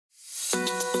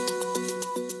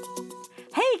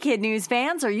Kid News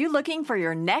fans, are you looking for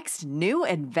your next new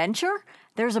adventure?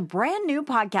 There's a brand new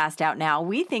podcast out now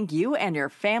we think you and your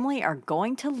family are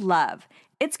going to love.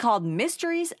 It's called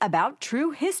Mysteries About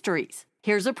True Histories.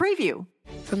 Here's a preview.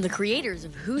 From the creators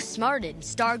of Who's Smarted and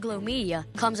Starglow Media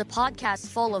comes a podcast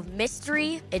full of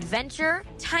mystery, adventure,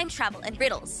 time travel and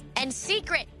riddles, and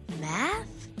secret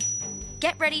math.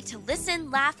 Get ready to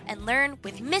listen, laugh, and learn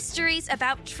with Mysteries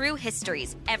About True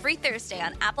Histories every Thursday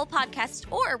on Apple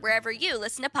Podcasts or wherever you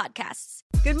listen to podcasts.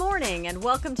 Good morning and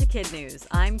welcome to Kid News.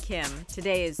 I'm Kim.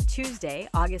 Today is Tuesday,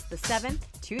 August the 7th,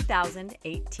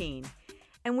 2018.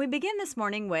 And we begin this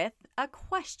morning with a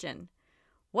question.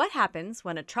 What happens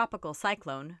when a tropical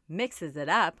cyclone mixes it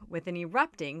up with an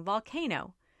erupting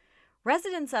volcano?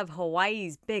 Residents of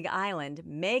Hawaii's Big Island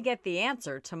may get the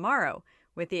answer tomorrow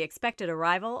with the expected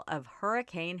arrival of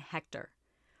Hurricane Hector.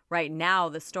 Right now,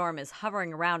 the storm is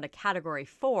hovering around a Category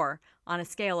 4 on a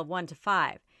scale of 1 to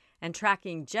 5 and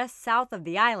tracking just south of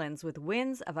the islands with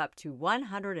winds of up to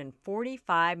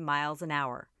 145 miles an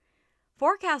hour.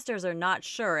 Forecasters are not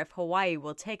sure if Hawaii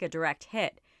will take a direct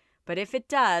hit, but if it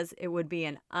does, it would be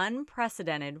an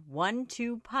unprecedented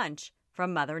 1-2 punch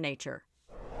from Mother Nature.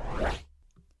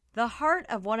 The heart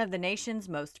of one of the nation's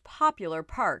most popular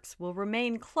parks will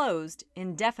remain closed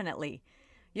indefinitely.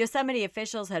 Yosemite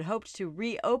officials had hoped to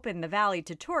reopen the valley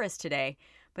to tourists today,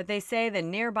 but they say the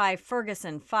nearby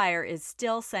Ferguson fire is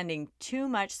still sending too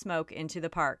much smoke into the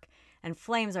park, and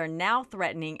flames are now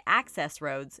threatening access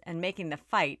roads and making the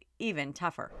fight even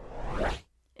tougher.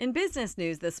 In business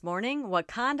news this morning,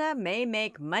 Wakanda may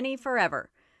make money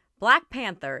forever. Black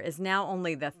Panther is now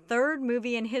only the third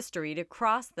movie in history to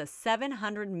cross the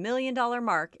 $700 million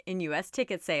mark in U.S.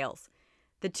 ticket sales.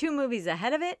 The two movies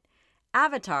ahead of it,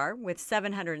 Avatar with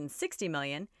 $760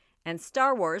 million and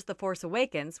Star Wars The Force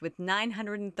Awakens with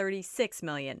 $936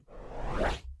 million.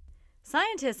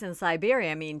 Scientists in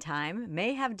Siberia, meantime,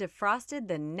 may have defrosted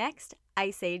the next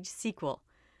Ice Age sequel.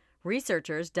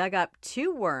 Researchers dug up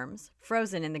two worms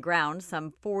frozen in the ground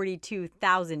some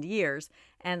 42,000 years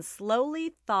and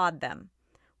slowly thawed them.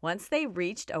 Once they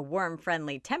reached a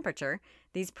worm-friendly temperature,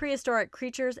 these prehistoric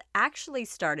creatures actually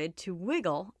started to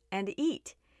wiggle and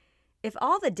eat. If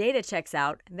all the data checks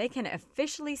out, they can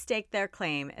officially stake their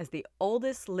claim as the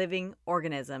oldest living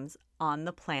organisms on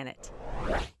the planet.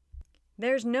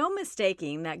 There's no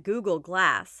mistaking that Google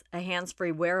Glass, a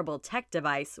hands-free wearable tech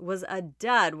device, was a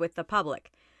dud with the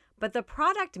public. But the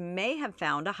product may have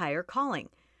found a higher calling.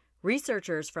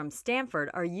 Researchers from Stanford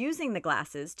are using the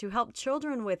glasses to help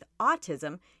children with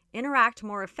autism interact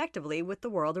more effectively with the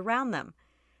world around them.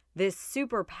 This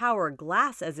superpower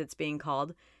glass, as it's being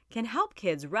called, can help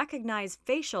kids recognize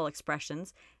facial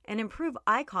expressions and improve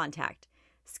eye contact,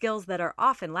 skills that are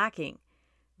often lacking.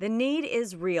 The need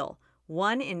is real.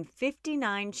 1 in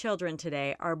 59 children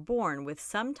today are born with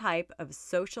some type of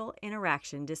social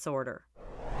interaction disorder.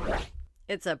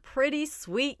 It's a pretty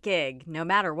sweet gig, no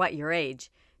matter what your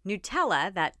age.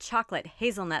 Nutella, that chocolate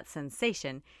hazelnut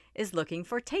sensation, is looking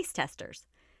for taste testers.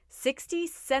 60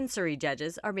 sensory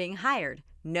judges are being hired,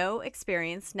 no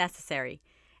experience necessary.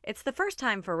 It's the first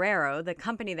time Ferrero, the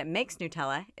company that makes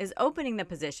Nutella, is opening the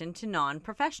position to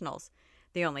non-professionals.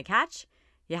 The only catch?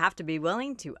 You have to be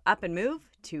willing to up and move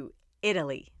to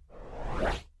Italy.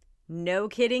 No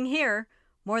kidding here.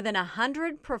 More than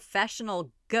 100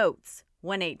 professional goats,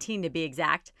 118 to be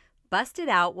exact, busted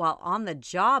out while on the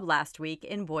job last week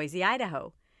in Boise,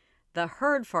 Idaho. The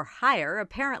herd for hire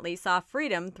apparently saw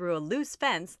freedom through a loose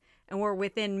fence and were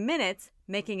within minutes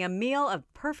making a meal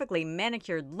of perfectly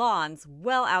manicured lawns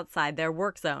well outside their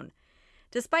work zone.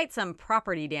 Despite some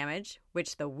property damage,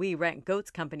 which the We Rent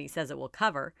Goats company says it will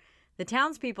cover, the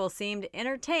townspeople seemed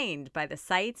entertained by the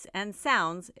sights and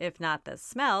sounds, if not the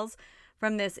smells,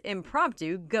 from this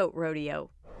impromptu goat rodeo.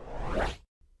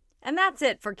 And that's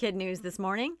it for Kid News this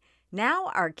morning.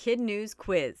 Now our Kid News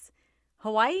quiz.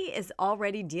 Hawaii is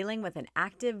already dealing with an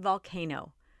active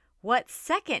volcano. What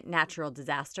second natural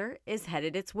disaster is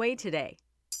headed its way today?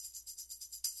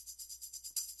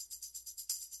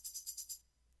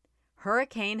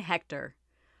 Hurricane Hector.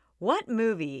 What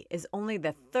movie is only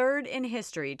the third in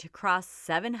history to cross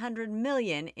 $700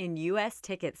 million in U.S.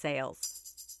 ticket sales?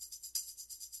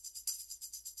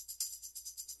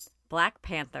 Black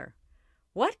Panther.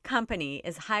 What company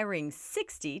is hiring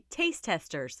 60 taste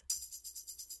testers?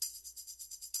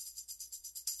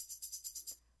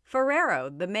 Ferrero,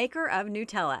 the maker of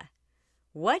Nutella.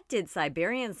 What did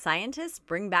Siberian scientists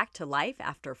bring back to life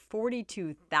after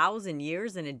 42,000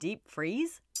 years in a deep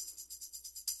freeze?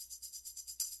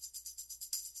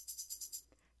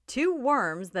 Two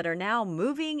worms that are now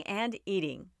moving and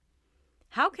eating.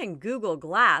 How can Google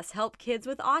Glass help kids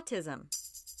with autism?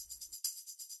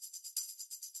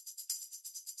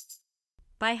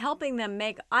 by helping them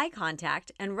make eye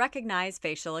contact and recognize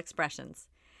facial expressions.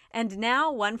 And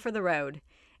now, one for the road.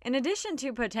 In addition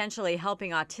to potentially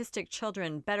helping autistic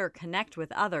children better connect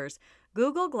with others,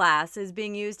 Google Glass is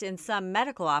being used in some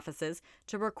medical offices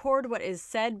to record what is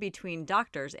said between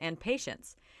doctors and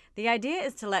patients. The idea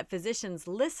is to let physicians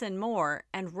listen more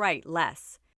and write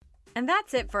less. And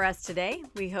that's it for us today.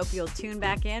 We hope you'll tune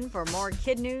back in for more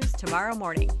Kid News tomorrow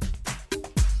morning.